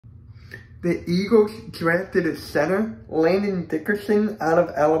the Eagles drafted a center, Landon Dickerson, out of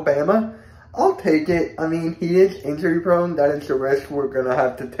Alabama. I'll take it. I mean, he is injury prone. That is the risk we're going to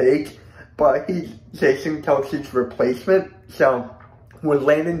have to take. But he's Jason Kelce's replacement. So, would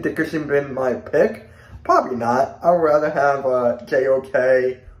Landon Dickerson been my pick? Probably not. I'd rather have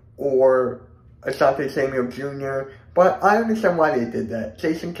J.O.K. or Asante Samuel Jr. But I understand why they did that.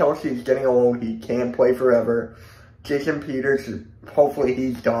 Jason Kelce is getting old. He can't play forever. Jason Peters, hopefully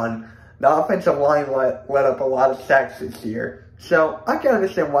he's done. The offensive line let up a lot of sacks this year. So, I can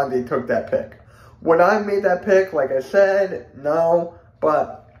understand why they took that pick. Would I have made that pick? Like I said, no.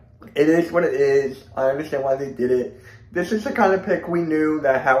 But it is what it is. I understand why they did it. This is the kind of pick we knew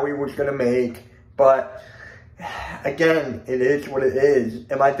that Howie was going to make. But, again, it is what it is.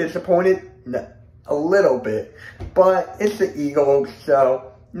 Am I disappointed? No, a little bit. But it's the Eagles.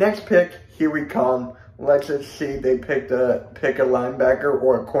 So, next pick, here we come. Let's just see if they pick a linebacker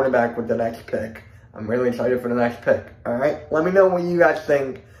or a cornerback with the next pick. I'm really excited for the next pick. Alright? Let me know what you guys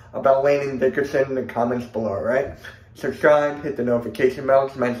think about Landon Dickerson in the comments below, alright? Subscribe, hit the notification bell,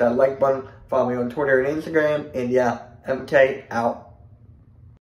 smash that like button, follow me on Twitter and Instagram, and yeah, MK out.